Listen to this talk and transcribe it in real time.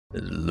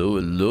Hello,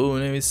 my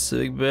name is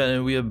CivicBat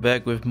and we are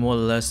back with more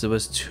Last of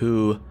Us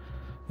 2. I'm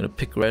gonna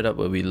pick right up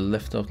where we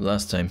left off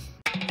last time.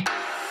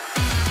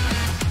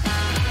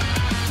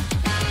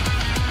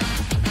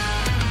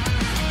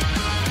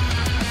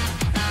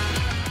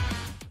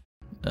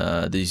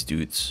 These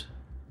dudes.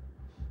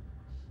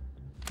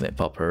 They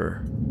pop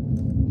her.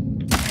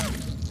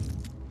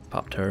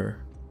 Popped her.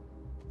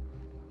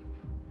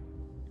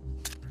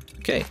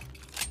 Okay,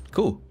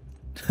 cool.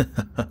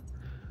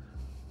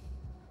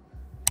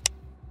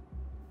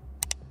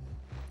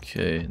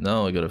 Okay,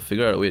 now I gotta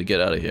figure out a way to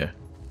get out of here.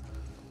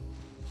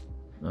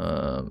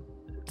 I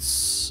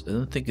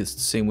don't think it's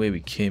the same way we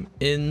came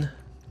in,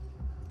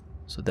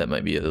 so that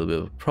might be a little bit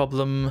of a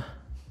problem.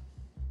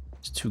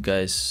 There's two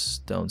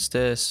guys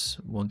downstairs,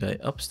 one guy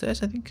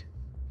upstairs, I think.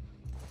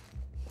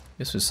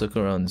 Guess we'll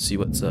circle around and see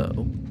what's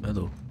oh,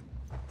 hello.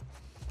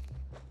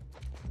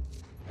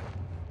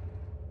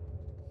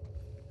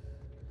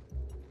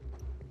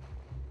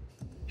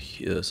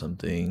 Hear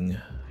something.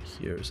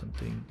 Hear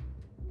something.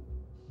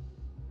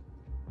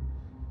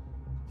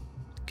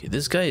 Okay,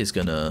 this guy is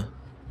gonna...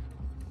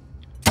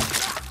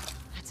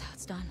 That's how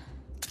it's done.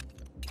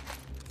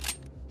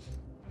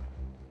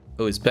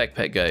 Oh, it's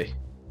backpack guy.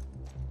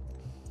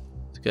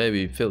 The guy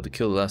we failed to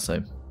kill last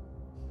time.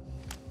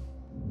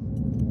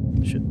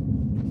 Shit.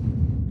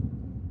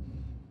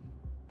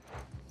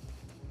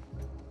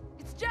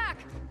 It's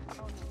Jack!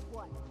 Oh,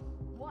 what?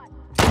 What?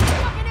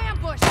 Fucking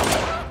ambush!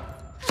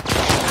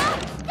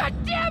 God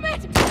damn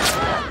it!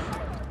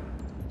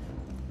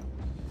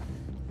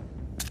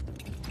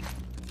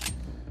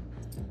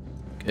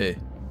 Okay,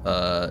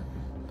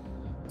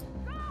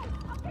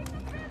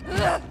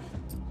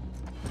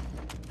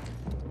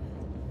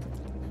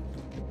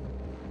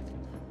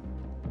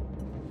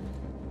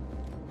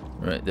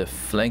 right, they're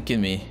flanking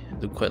me.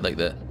 Look quite like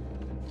that.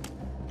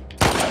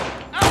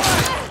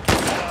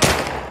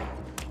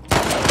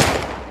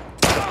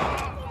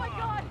 Oh my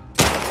God!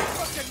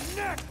 Fucking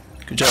neck!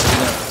 Good job,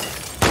 Tina.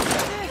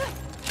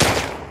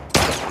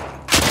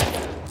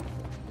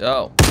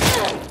 Oh.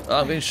 Oh,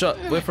 I'm getting shot.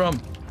 Where from?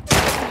 On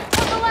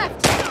the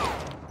left!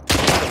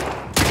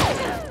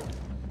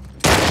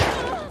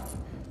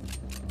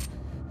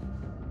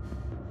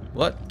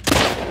 What?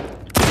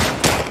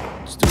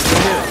 Just do it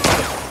right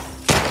here.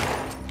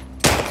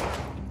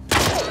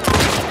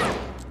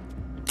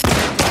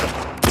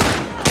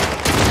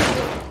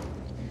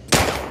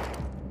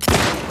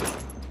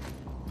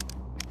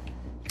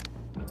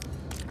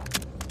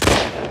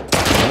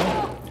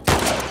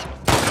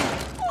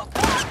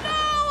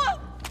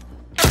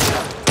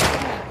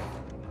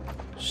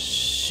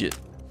 Shit.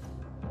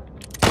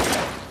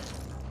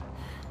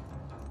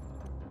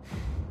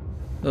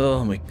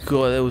 Oh my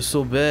god, that was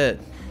so bad.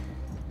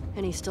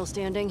 And he's still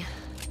standing?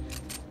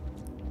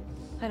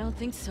 I don't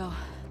think so.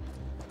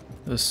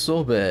 It was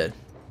so bad.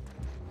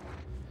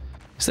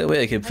 Is there a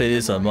way I can play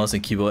this on mouse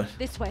and keyboard?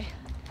 This way.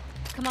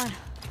 Come on.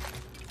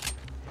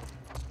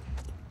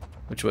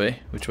 Which way?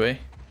 Which way?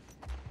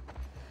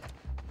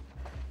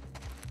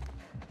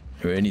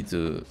 I really need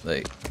to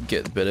like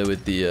get better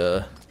with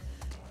the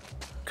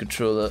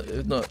controller.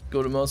 If not,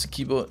 go to mouse and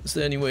keyboard. Is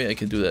there any way I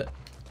can do that?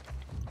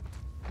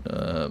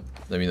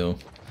 Let me know.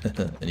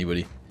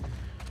 Anybody?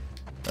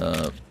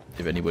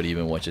 If anybody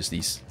even watches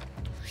these.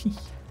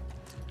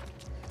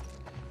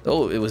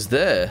 Oh, it was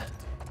there.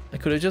 I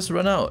could have just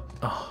run out.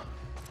 Oh,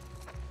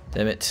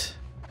 damn it.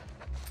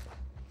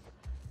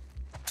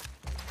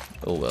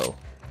 Oh well.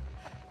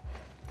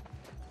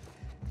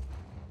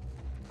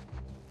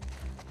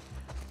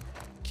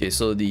 Okay,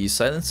 so the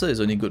silencer is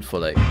only good for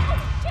like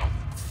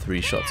 3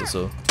 shots or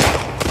so.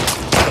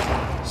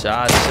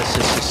 Shot.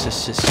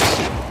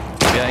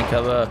 Behind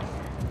cover.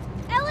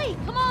 Ellie,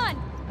 come on!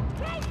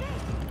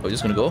 Oh, you're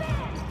just gonna go?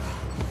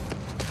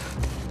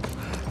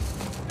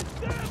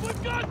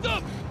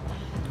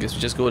 Guess we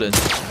just go then.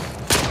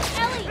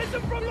 Ellie,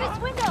 through this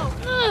window!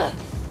 Ugh.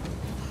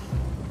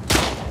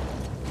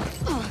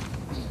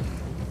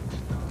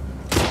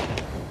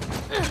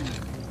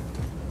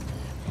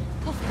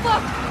 Oh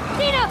fuck!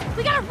 Tina,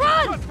 we gotta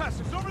run!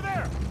 Trespassers over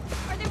there!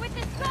 Are they with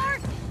this car? I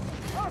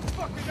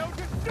fucking know,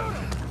 just shoot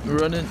them! I'm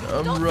running.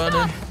 I'm Don't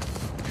running.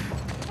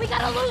 stop. We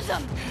gotta lose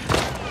them!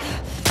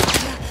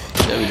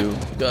 There we do.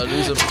 We gotta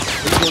lose him.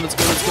 Let's go. Let's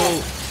go. Let's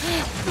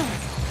go.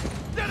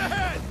 Dead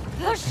ahead!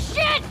 Oh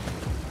shit!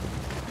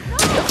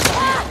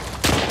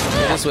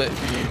 Okay, this way.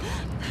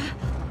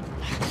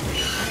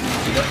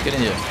 Get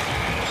in here.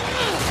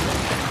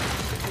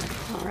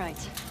 All right.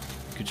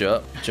 Good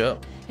job. Good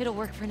job. It'll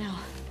work for now.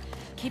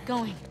 Keep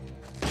going.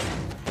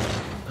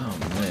 Oh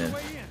man,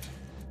 Way in.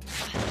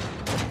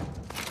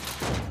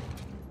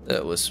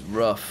 that was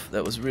rough.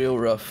 That was real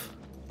rough.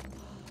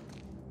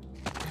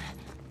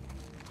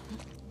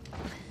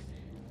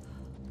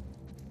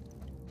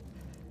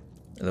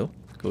 Hello?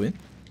 Go in.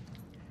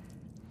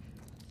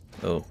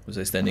 Oh, was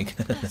I standing?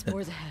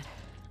 Spores ahead.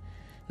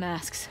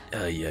 Masks.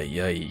 Ay,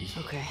 ay, ay.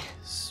 Okay.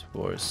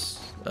 Spores.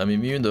 I'm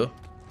immune though.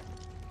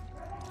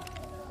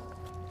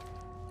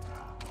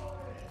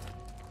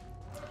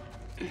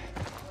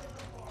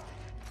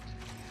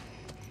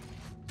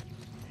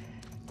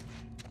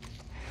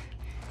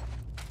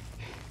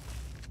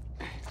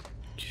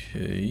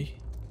 Okay.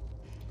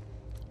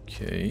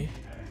 Okay.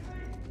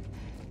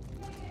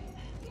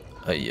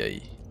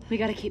 Aye. We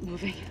gotta keep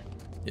moving.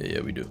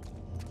 Yeah, we do.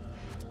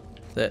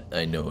 That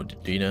I know,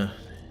 Dina.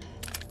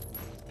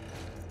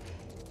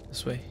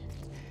 This way?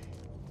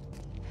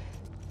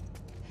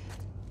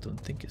 Don't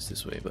think it's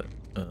this way, but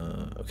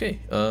okay.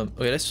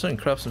 Okay, let's try and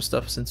craft some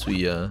stuff since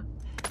we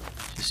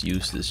just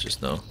used this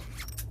just now.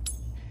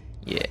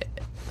 Yeah,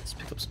 let's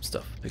pick up some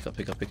stuff. Pick up.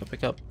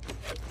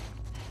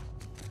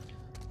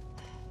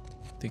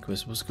 I think we're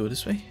supposed to go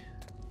this way?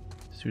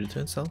 Through the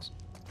turnstiles?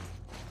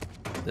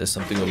 There's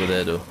something over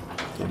there though.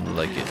 Don't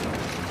like it.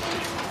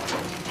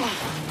 I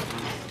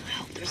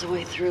hope there's a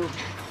way through.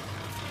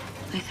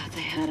 I thought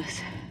they had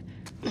us.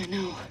 I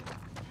know.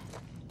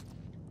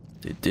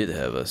 They did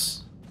have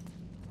us.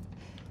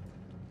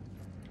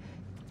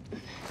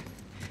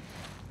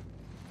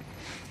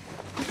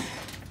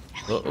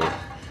 Uh-oh.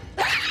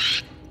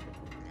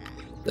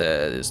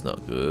 That is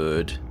not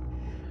good.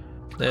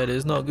 That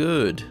is not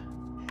good.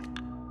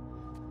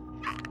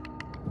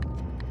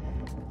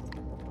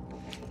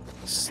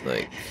 It's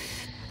like...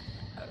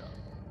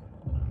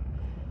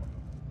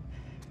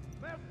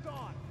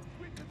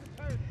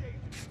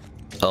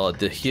 Oh,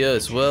 they're here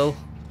as well.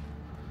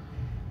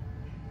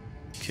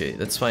 Okay,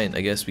 that's fine.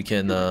 I guess we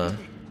can, Are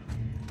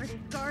they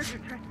guards or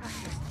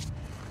trespassers?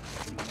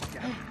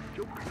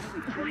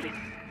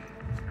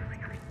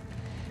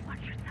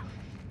 Watch yourself.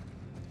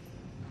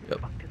 Yep.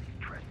 Fuck do these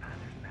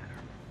trespassers matter?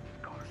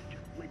 Guards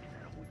just lynched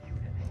that whole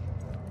unit.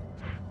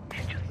 We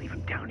should just leave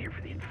them down here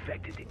for the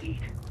infected to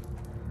eat.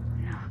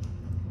 No,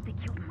 they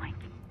killed Mike.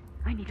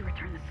 I need to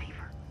return the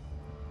favor.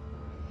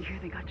 You hear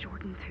they got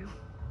Jordan too?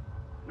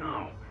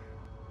 No.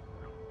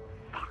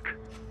 Fuck.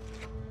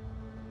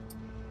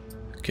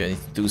 Okay, I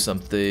need to do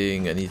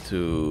something. I need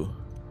to...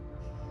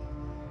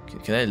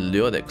 Can I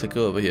lure that clicker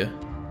over here?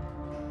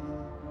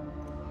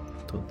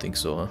 Don't think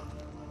so, huh?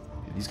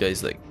 These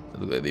guys like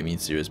look like they mean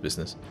serious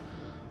business.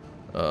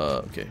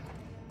 Okay.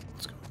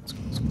 Let's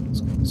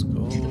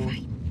go. To the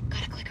right.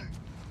 Got a clicker.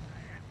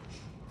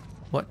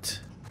 What?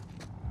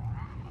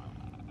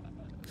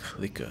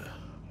 Clicker.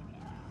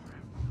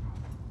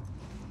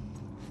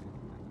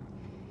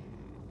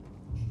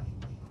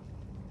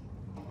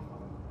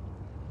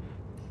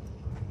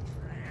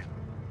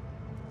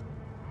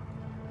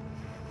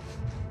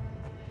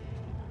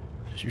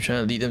 You're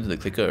trying to lead them to the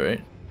clicker,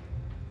 right?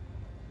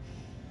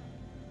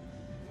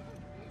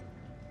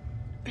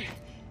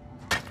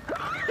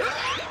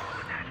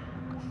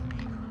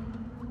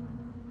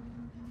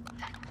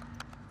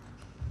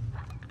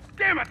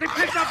 Damn it, they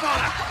picked up on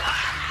us!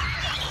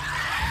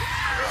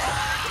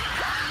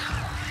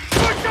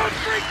 Put those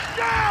freaks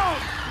down!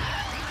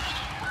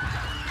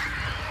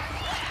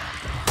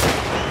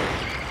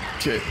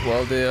 Okay,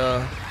 while they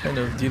are kind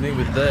of dealing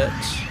with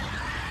that...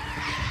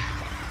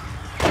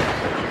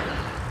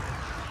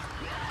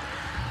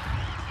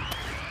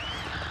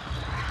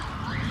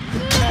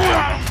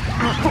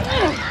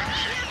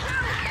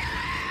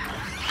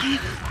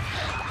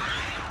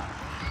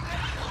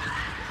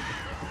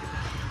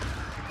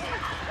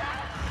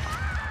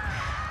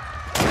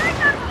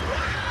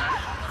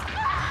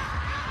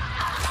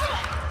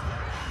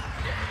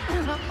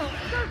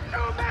 There's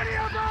too many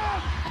of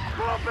them!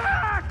 Pull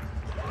back!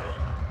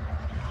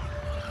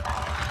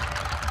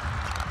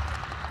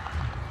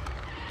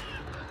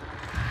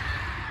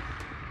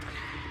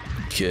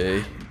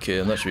 Okay,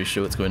 I'm not really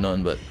sure what's going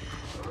on, but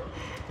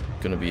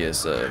gonna be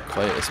as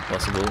quiet as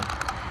possible.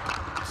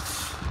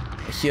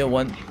 I hear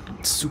one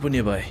super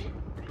nearby.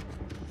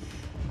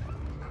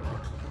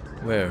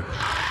 Where?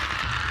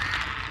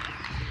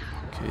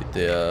 Okay,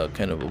 they are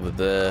kind of over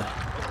there.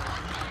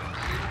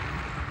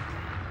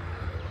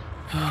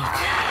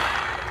 Okay,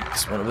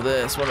 there's one over there,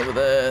 there's one over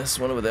there, there's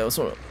one over there, there's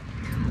one.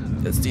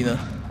 That's Dina.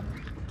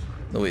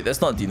 No wait,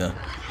 that's not Dina.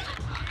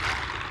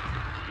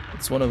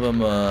 It's one of them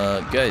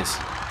guys.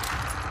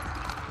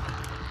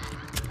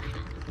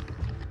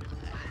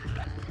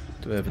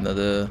 Do I have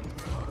another?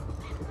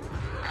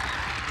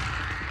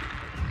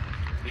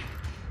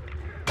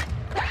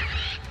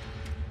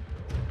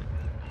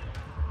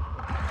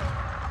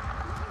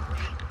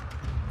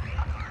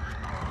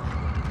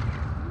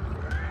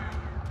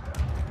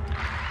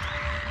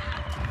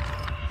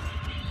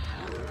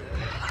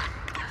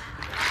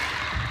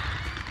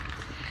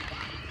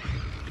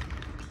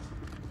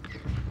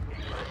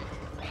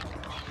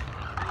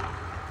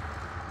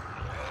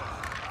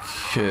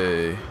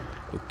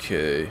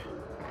 Okay.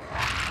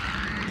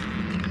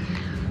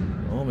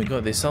 Oh my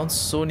god, they sound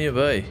so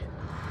nearby.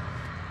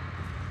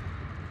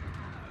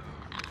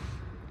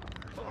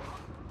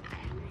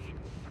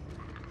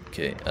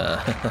 Okay,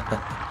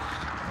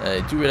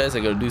 I do realize I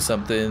gotta do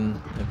something.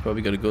 I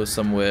probably gotta go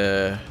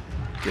somewhere.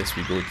 Guess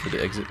we go to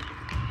the exit.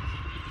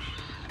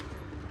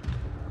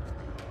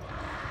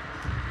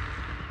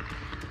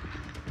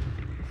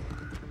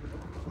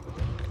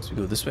 Guess we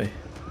go this way.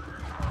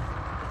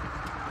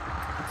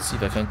 Let's see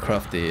if I can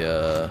craft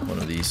a one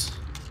of these.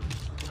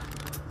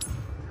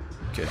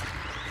 Okay.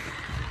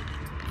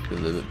 Feel a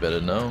little bit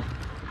better now.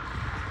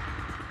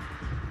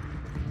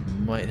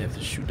 Might have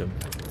to shoot them.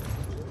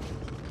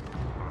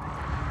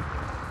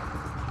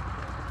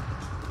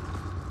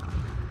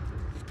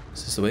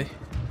 this the way?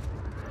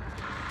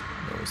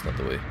 No, it's not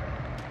the way.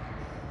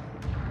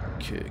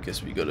 Okay, I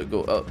guess we gotta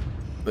go up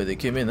where they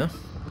came in, huh?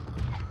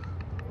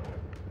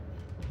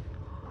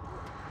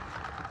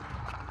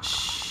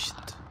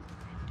 Shit.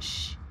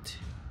 Shit.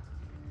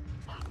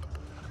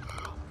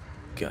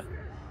 God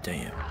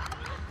damn.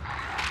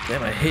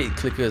 Damn, I hate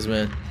clickers,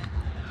 man.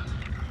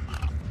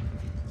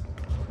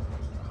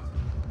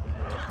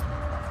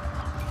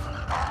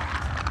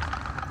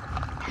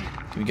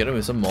 Can we get him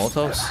with some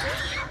Molotovs?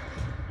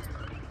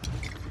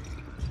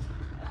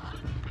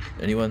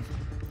 Anyone?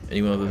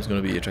 Any one of them is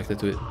going to be attracted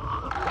to it?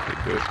 Okay,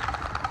 good.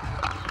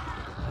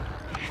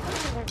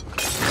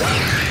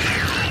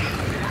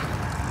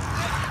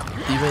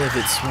 Even if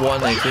it's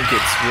one, I think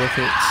it's worth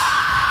it.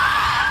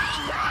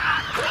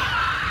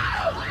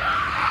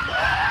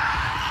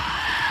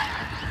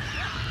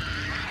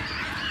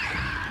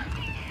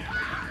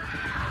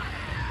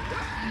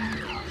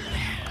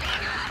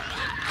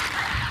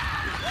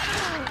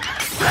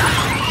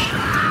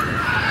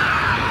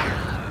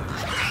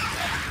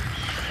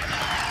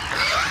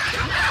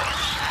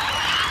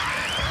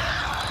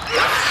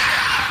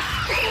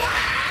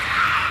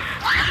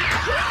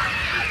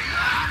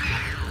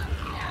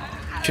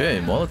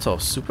 Okay,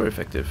 Molotov, super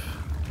effective.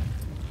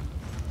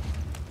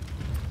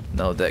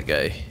 Now that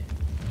guy.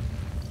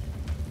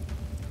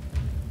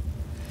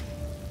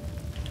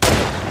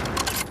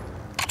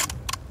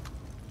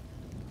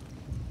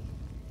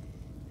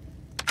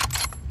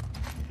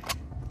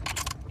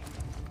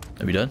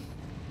 Are we done?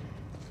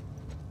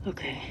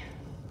 Okay.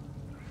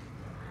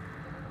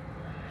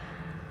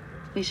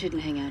 We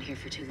shouldn't hang out here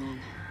for too long.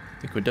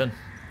 I think we're done.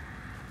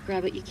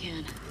 Grab what you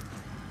can,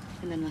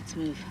 and then let's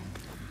move.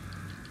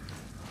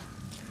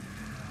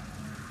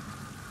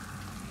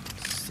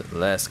 The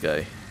last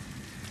guy.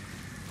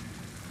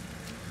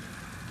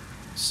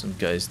 Some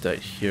guys died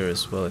here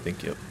as well, I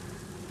think. Yep.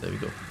 There we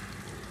go.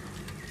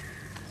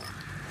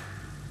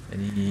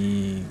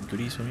 Any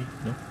goodies for me?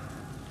 No?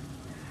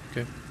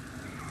 Okay.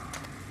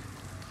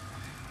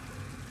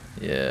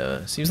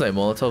 Yeah, seems like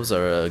Molotovs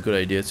are a good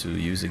idea to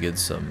use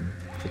against some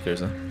clickers,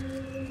 huh?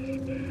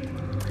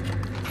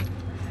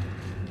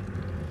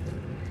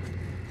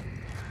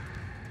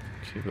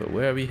 Okay, but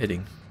where are we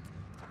heading?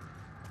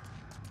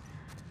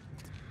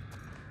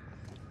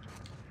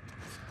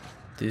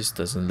 This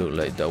doesn't look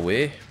like that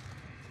way.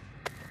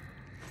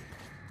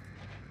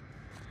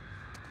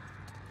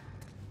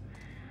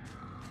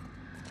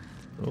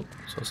 Oh,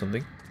 saw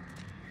something.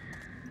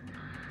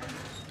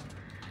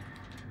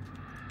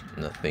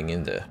 Nothing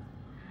in there.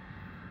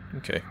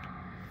 Okay.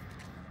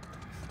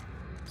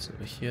 So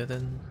over here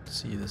then,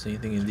 see if there's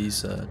anything in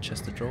these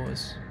chest of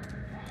drawers.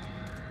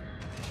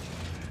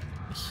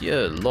 I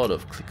hear a lot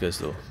of clickers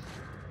though.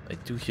 I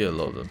do hear a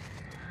lot of them.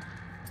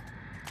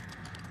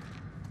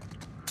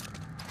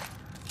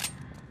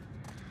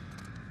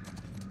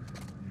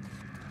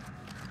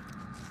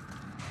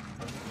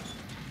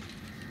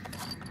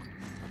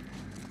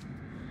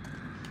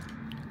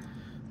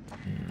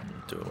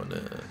 Do I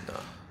wanna...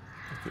 Nah.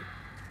 Okay.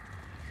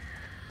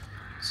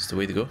 Is this the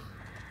way to go?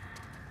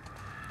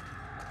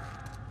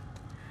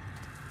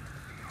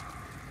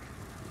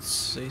 Let's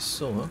say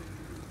so, huh?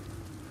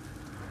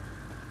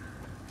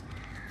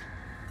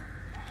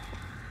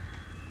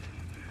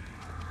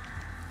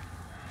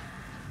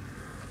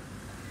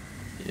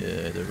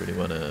 Yeah, I don't really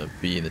wanna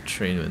be in the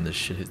train when the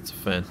shit hits the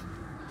fan.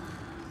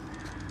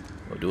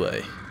 Or do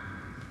I?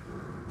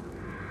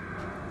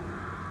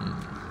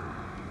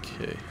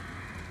 Okay.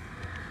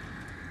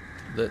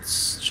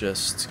 Let's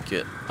just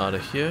get out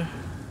of here.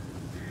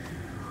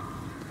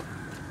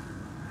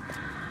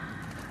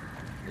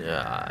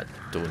 Yeah, I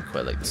don't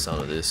quite like the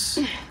sound of this.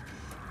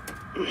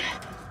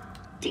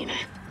 Dina.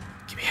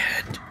 Give me a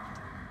hand.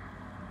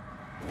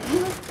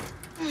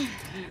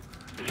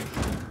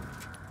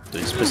 Do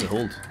you press and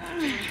hold?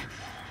 Uh-oh.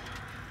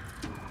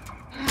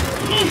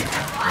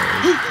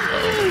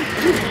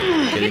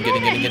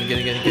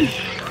 Get in.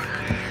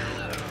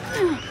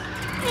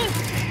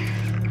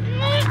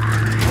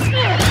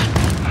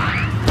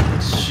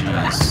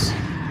 Jeez.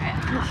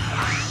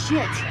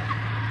 Shit.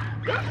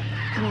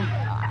 Come on.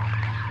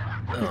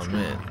 Oh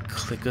man,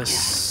 clickers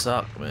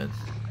suck, man.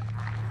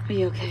 Are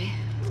you okay?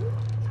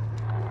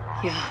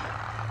 Yeah.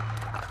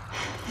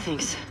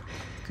 Thanks.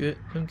 Good,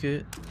 I'm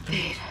good.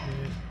 Babe.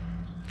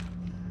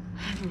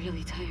 I'm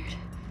really tired.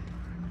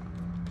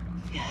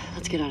 Yeah,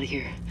 let's get out of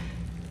here.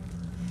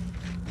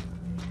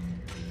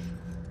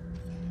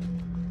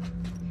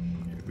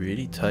 You're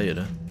really tired,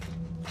 huh?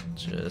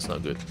 Yeah, that's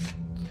not good.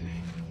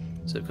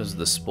 Is it because of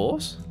the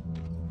spores?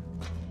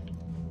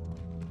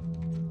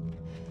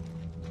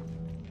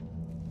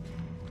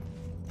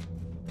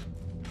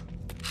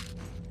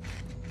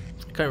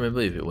 I can't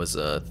remember if it was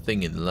a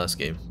thing in the last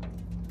game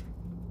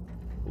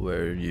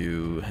where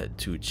you had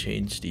to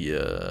change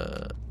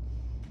the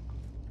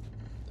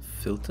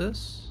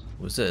filters?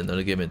 Was that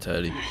another game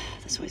entirely?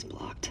 This way's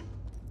blocked.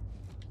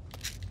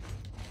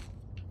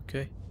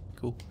 Okay,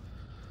 cool.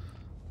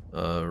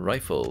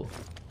 Rifle.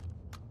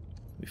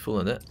 We full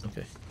on that?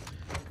 Okay.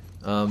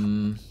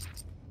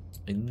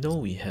 I know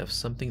we have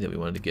something that we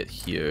wanted to get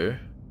here.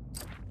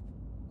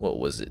 What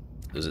was it?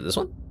 Was it this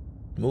one?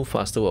 Move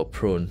faster while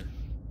prone.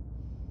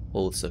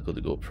 Hold circle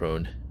to go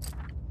prone.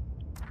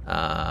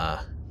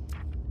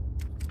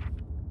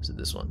 Is it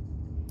this one?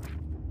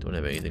 Don't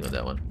have anything on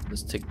that one.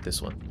 Let's take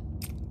this one.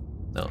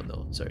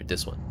 No, sorry,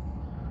 this one.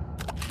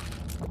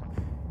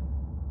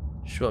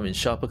 Sure, I mean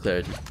sharper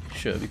clarity.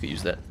 Sure, we could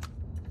use that.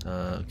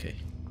 Okay.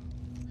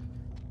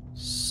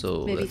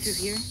 So Maybe let's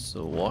through here?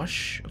 so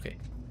wash. Okay.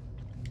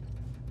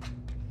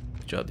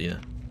 Good job,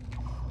 Dina.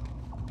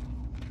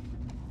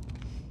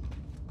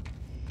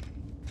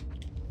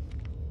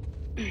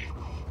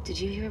 Did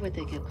you hear what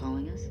they kept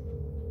calling us?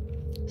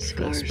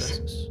 Scars.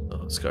 Trespassers.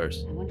 Oh,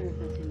 scars. I wonder if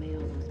that's who made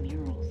all those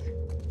murals.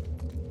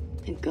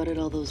 And gutted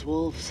all those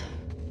wolves.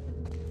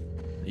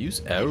 They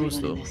use arrows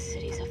Everyone though. in this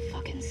city's a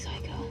fucking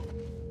psycho.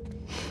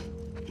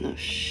 No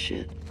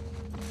shit.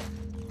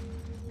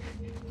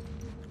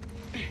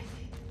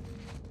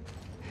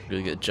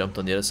 Really get jumped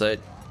on the other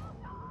side.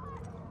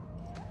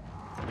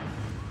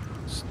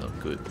 It's not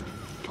good.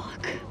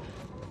 Fuck.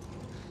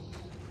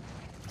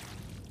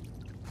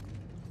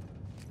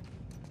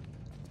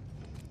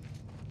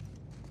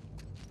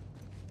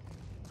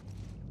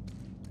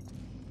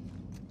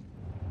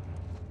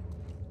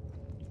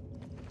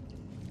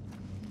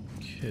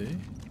 Okay.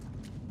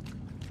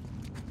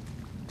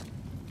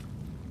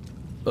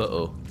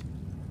 Uh-oh.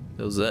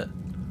 What was that?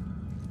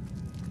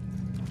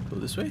 Go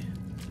this way?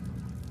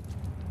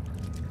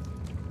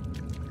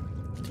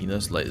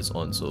 Tina's light is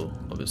on, so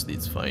obviously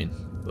it's fine,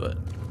 but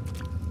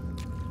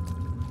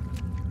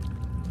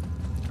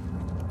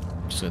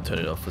just gonna turn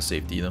it off for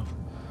safety, you know?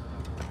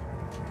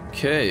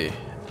 Okay.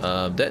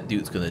 That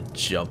dude's gonna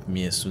jump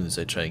me as soon as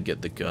I try and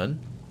get the gun.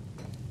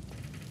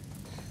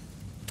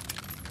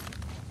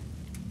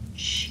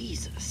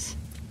 Jesus.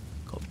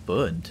 Got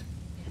burned.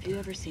 Have you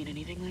ever seen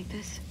anything like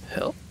this?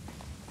 Hell?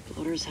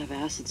 Bloaters have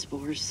acid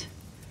spores.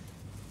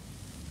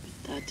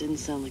 But that didn't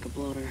sound like a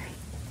bloater.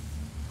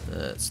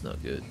 That's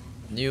not good.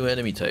 New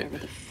enemy type. Whatever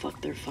the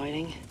fuck they're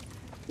fighting,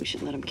 we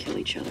should let them kill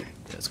each other.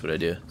 Yeah, that's a good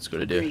idea. That's a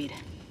good idea. Agreed.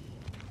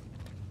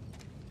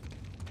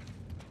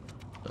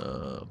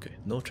 Okay.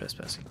 No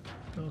trespassing.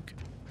 Okay.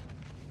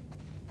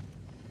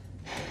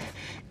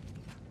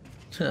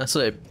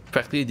 So I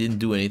practically didn't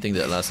do anything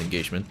that last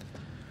engagement.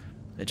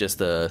 I just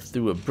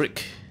threw a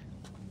brick,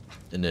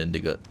 and then they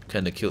got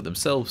kind of killed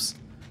themselves.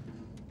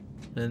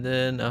 And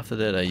then after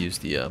that, I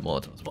used the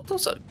Molotovs.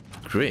 Molotovs are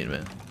great,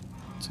 man.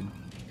 It's a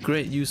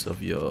great use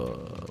of your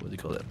what do you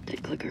call that?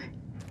 Dead clicker.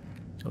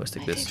 Oh, let's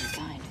take My this. favorite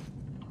kind.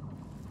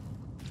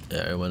 Yeah,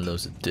 everyone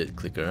loves a dead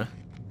clicker, huh?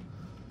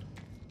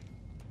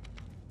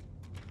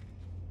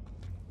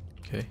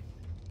 Okay.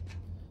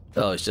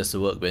 Oh, it's just a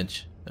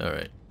workbench.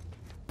 Alright.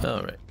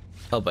 Alright.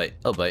 I'll bite.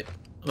 I'll bite.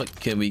 What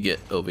can we get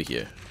over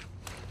here?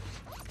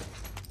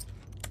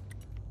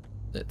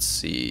 Let's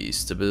see.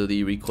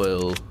 Stability,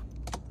 recoil.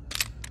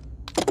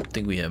 I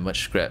think we have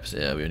much scraps.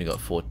 Yeah, we only got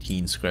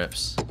 14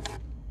 scraps.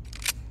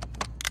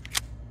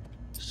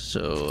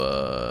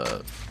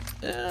 So,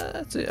 yeah,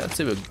 that's it. I'd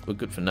say we're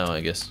good for now,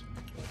 I guess.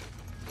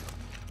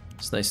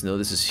 It's nice to know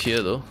this is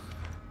here, though.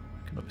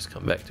 Can always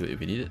come back to it if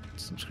we need it.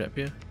 Some scrap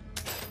here.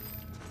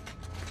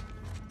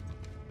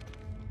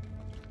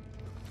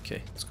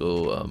 Okay, let's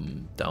go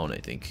down, I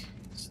think.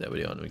 Is that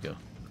where we go?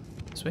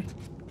 This way?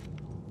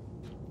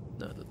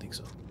 No, I don't think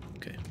so.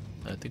 Okay,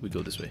 I think we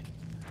go this way.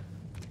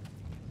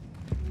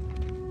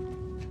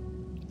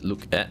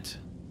 Look at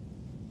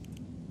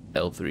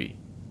L3.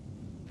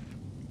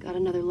 Got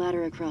another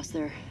ladder across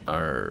there.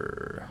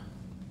 Arr.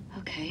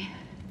 Okay.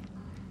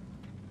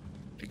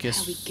 I guess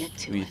How we get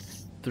to we it?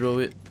 throw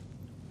it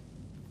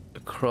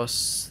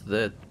across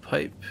that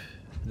pipe,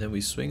 and then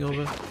we swing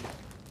over.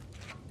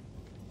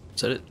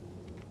 Is that it?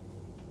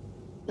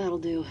 That'll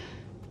do.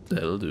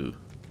 That'll do.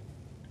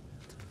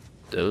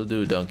 That'll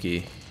do,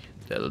 donkey.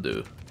 That'll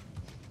do.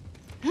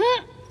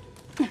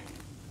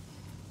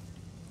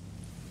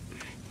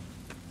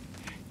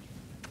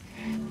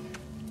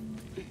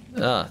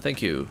 Ah,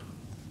 thank you.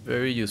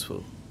 Very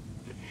useful.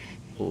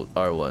 Hold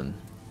R1.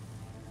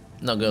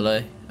 Not gonna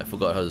lie, I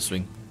forgot how to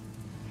swing.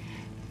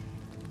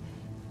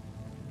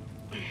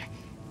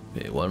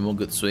 Okay, one more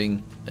good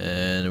swing,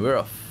 and we're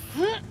off.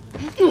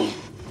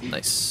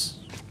 Nice.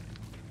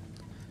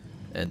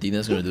 And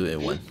Dina's gonna do it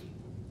in one.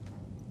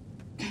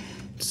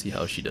 See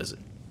how she does it.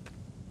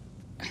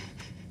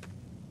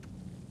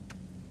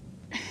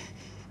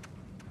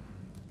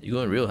 You're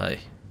going real high.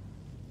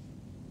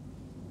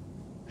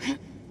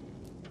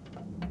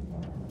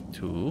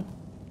 2.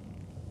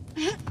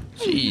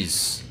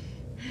 Jeez.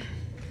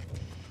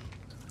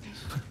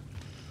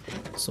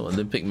 Some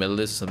Olympic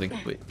medalist or something.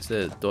 Wait, is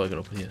there a door I can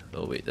open here?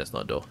 Oh wait, that's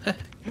not a door.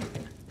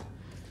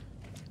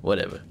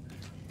 Whatever.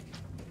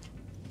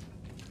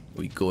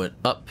 We going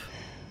up.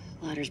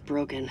 Ladder's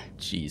broken.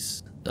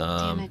 Jeez.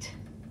 Damn it.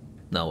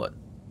 Now what?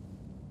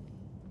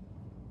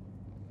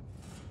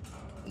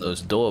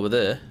 There's a door over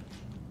there.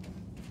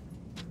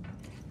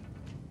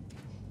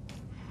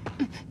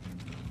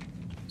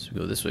 So we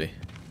go this way.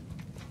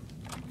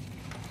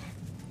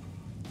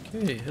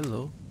 Okay,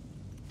 hello.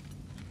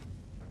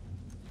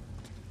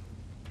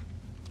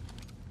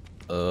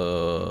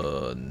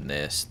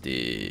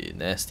 Nasty.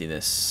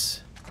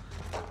 Nastiness.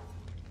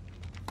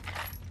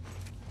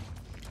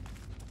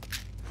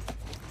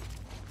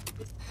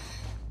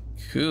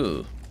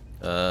 Cool.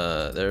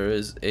 There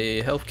is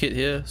a health kit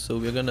here, so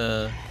we're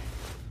gonna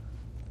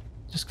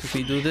just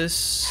quickly do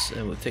this,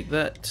 and we'll take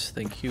that.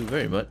 Thank you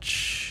very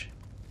much.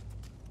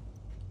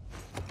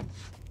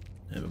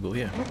 And we'll go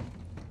here.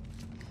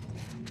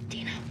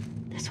 Dina,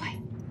 this way.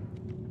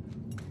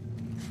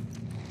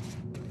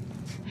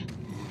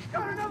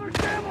 Got another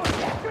shambler!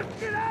 Just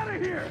get out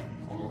of here!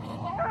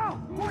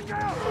 Now, watch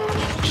out!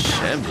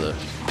 Shambler.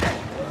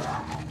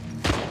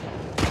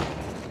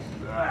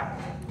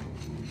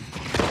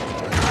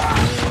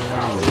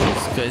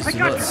 These guys do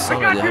not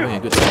sound like they're having a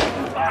good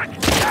time.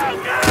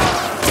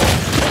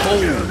 Oh,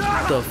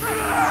 the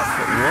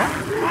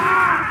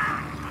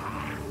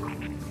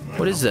what?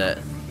 What is that?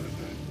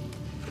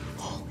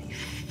 Holy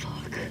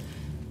fuck.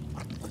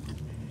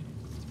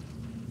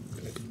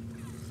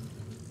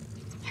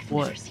 I've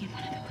What? never seen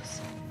one of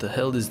those. The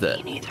hell is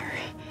that? Me neither.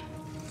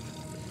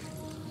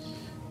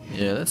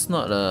 Yeah, that's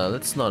not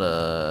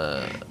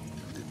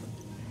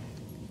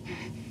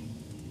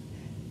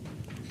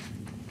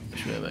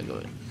which way am I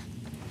going?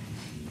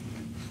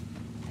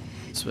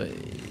 This way.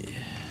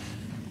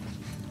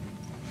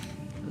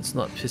 Let's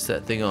not piss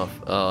that thing off.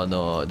 Oh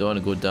no, I don't want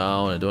to go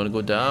down. I don't want to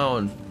go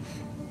down.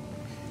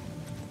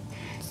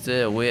 Is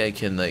there a way I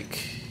can like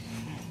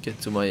get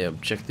to my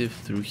objective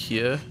through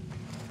here?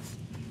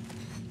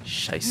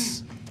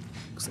 Shice.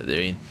 Looks like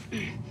they're in.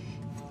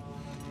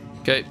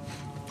 Okay.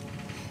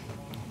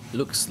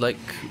 Looks like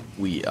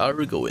we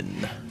are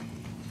going.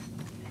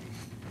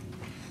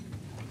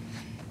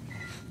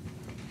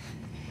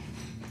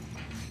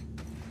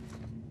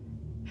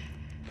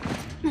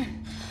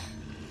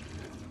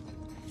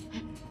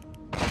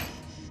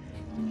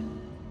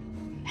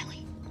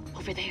 Ellie,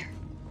 over there.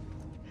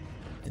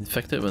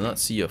 Infected will not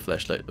see your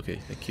flashlight. Okay,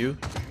 thank you.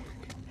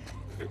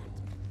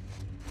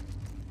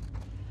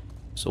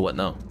 So what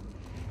now?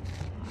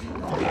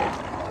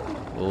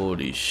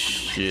 Holy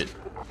shit.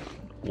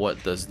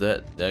 What does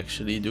that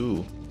actually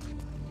do?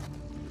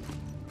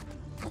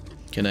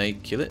 Can I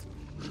kill it?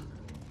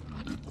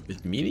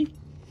 With melee?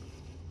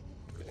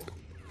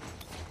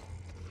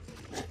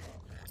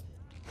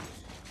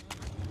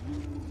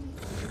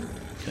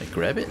 Can I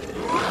grab it?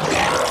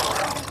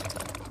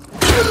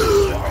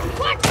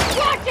 Watch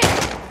it!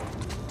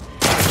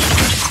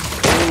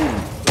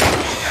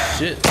 Oh,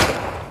 shit.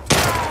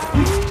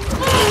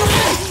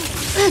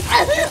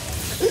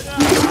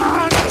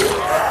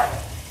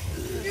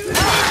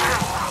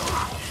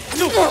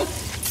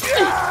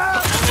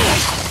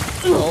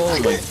 Oh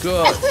my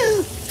god.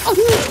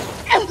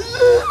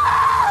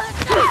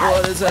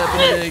 What is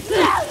happening?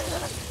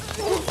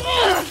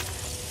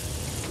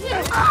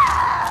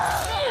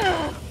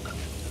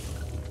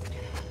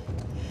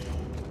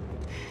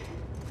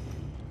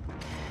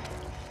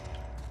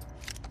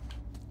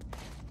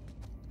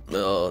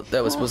 Oh,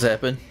 that was supposed to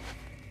happen.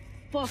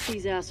 Fuck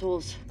these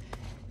assholes.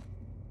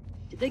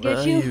 Did they Where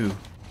get are you? you?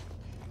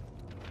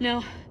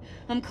 No,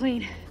 I'm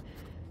clean.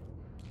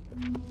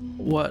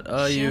 What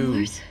are you?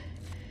 Shamblers?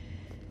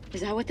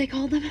 Is that what they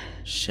called them?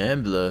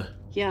 Shambler.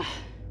 Yeah.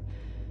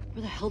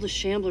 Where the hell do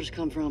shamblers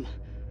come from?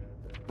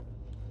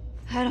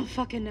 I don't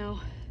fucking know.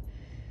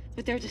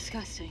 But they're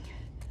disgusting.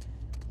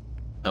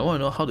 I want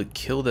to know how to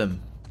kill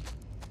them.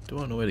 Do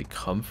I know where they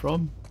come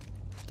from?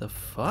 The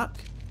fuck?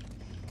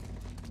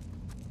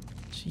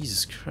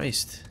 Jesus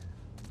Christ.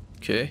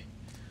 Okay.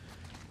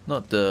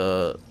 Not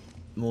the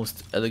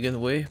most elegant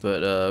way,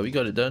 but we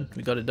got it done.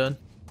 We got it done.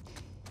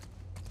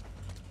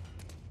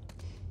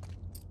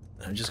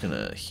 I'm just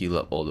gonna heal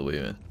up all the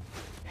way, man.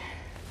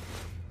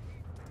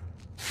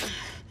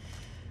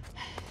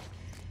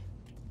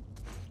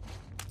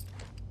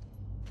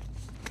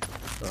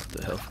 Craft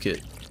the health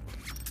kit.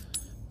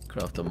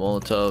 Craft the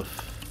Molotov.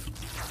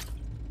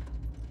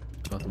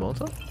 Craft the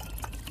Molotov?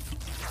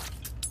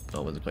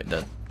 No, it wasn't quite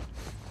done.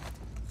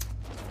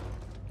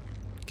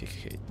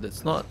 Okay.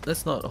 Let's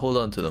not hold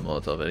on to the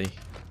Molotov, Eddie.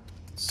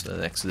 It's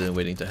an accident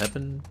waiting to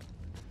happen.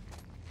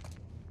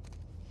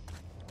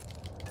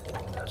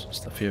 Some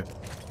stuff here.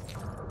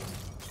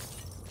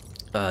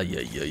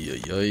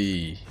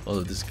 Yeah. All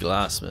of this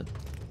glass, man.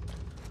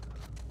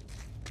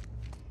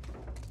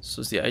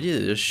 So it's the idea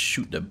to just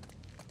shoot them.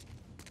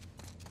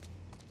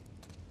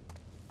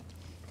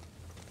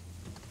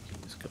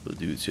 There's a couple of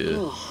dudes here.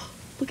 Oh,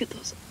 look at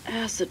those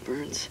acid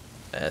burns.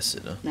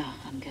 Acid, huh? No,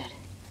 I'm good.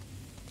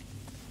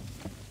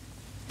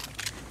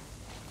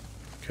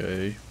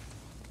 Okay.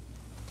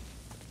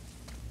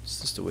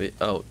 Is this the way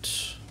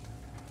out?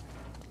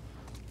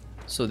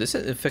 So they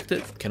said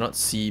infected cannot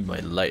see my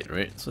light,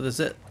 right? So does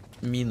that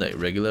mean like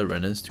regular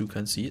runners too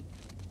can't see it?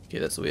 Okay,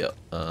 that's the way out.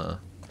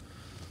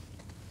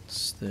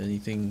 Is there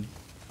anything?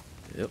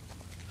 Yep.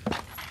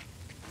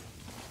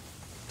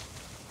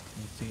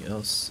 Anything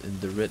else in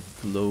the red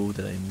glow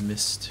that I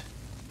missed?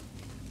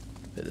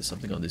 Yeah, there's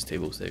something on this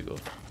table, so there you go.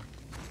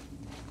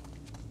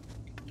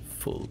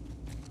 Full.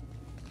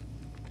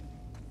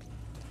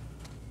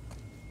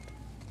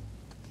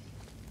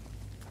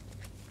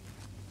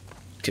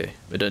 Okay,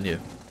 we're done here.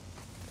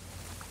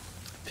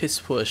 Piss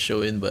poor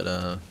showing, but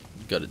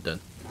got it done.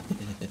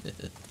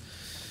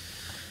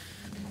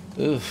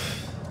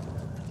 Oof.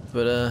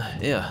 But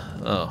yeah.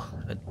 Oh,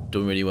 I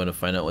don't really want to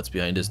find out what's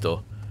behind this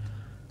door.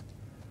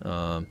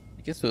 I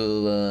guess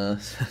we'll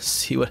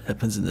see what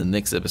happens in the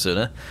next episode,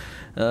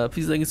 huh?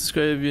 Please like and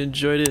subscribe if you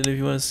enjoyed it, and if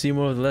you want to see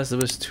more of The Last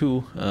of Us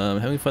 2.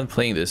 I'm having fun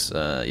playing this,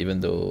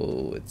 even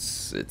though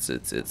it's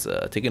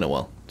taking a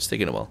while. It's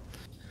taking a while.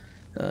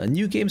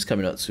 New games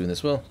coming out soon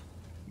as well.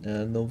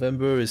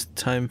 November is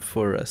time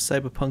for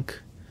Cyberpunk,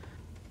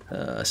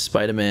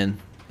 Spider-Man.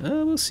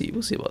 We'll see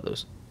about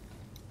those.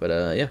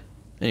 But yeah.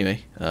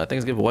 Anyway,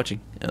 thanks again for watching,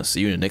 and I'll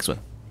see you in the next one.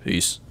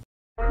 Peace.